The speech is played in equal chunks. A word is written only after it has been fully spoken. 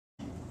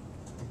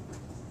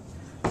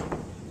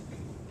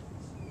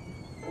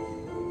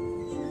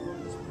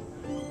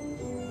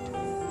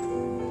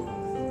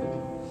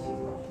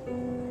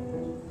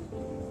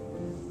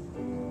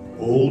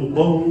Old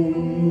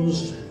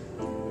bones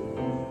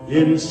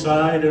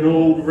inside an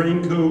old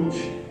raincoat.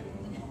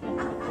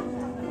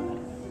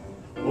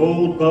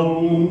 Old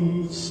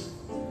bones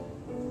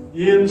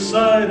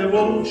inside of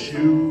old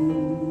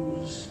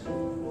shoes.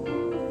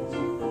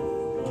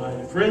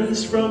 My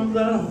friends from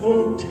the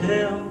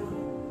hotel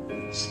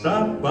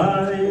stop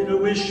by to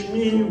wish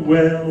me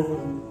well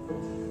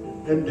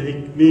and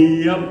take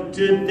me up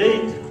to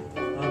date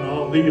on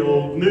all the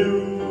old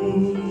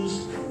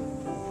news.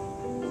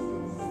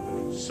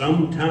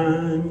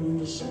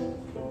 Sometimes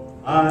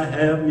I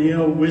have me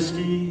a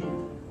whiskey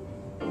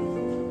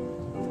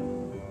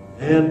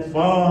and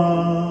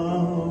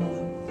fall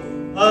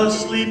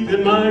asleep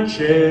in my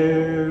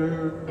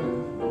chair,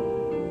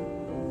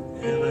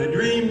 and I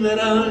dream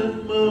that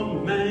I'm a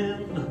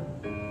man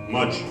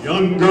much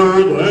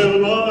younger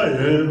than I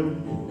am.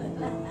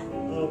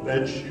 I'll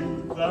bet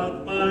you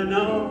thought by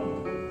now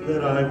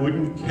that I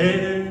wouldn't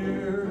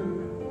care,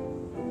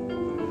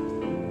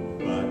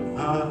 but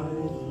I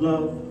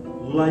love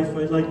life.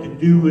 I'd like to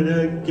do it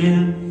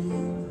again.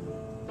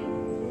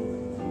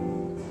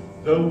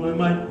 Though I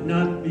might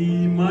not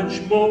be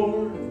much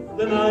more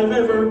than I've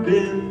ever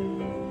been,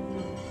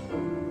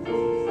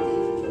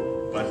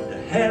 but to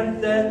have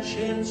that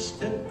chance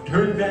to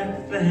turn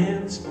back the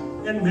hands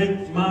and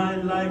make my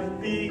life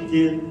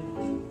begin,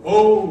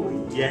 oh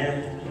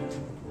yeah,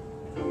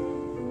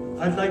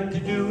 I'd like to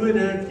do it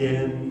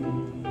again.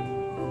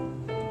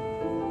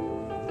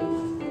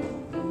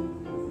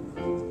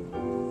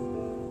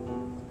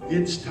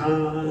 It's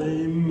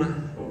time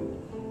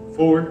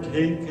for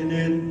taking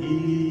it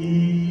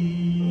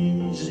easy.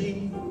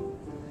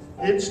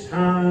 It's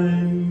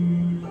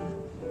time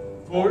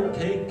for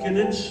taking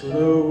it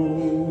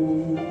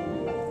slow.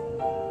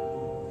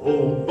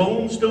 Old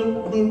bones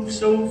don't move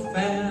so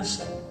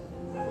fast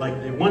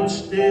like they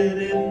once did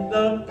in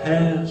the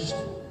past.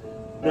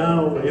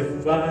 Now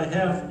if I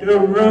have to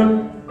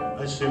run,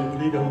 I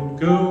simply don't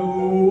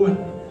go.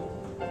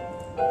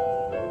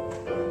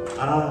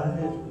 I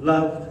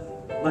love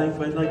life,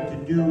 I'd like to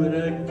do it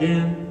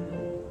again.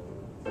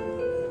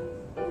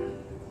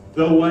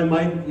 Though I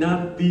might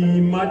not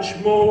be much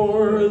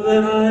more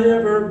than I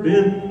ever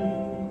been,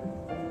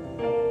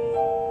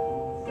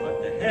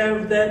 but to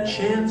have that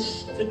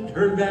chance to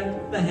turn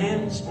back the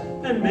hands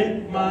and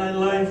make my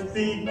life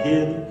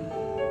begin,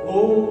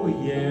 oh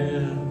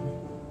yeah,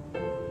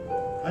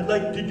 I'd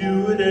like to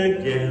do it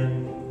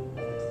again.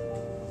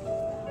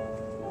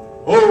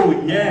 Oh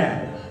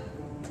yeah,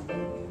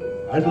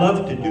 I'd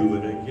love to do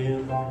it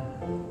again.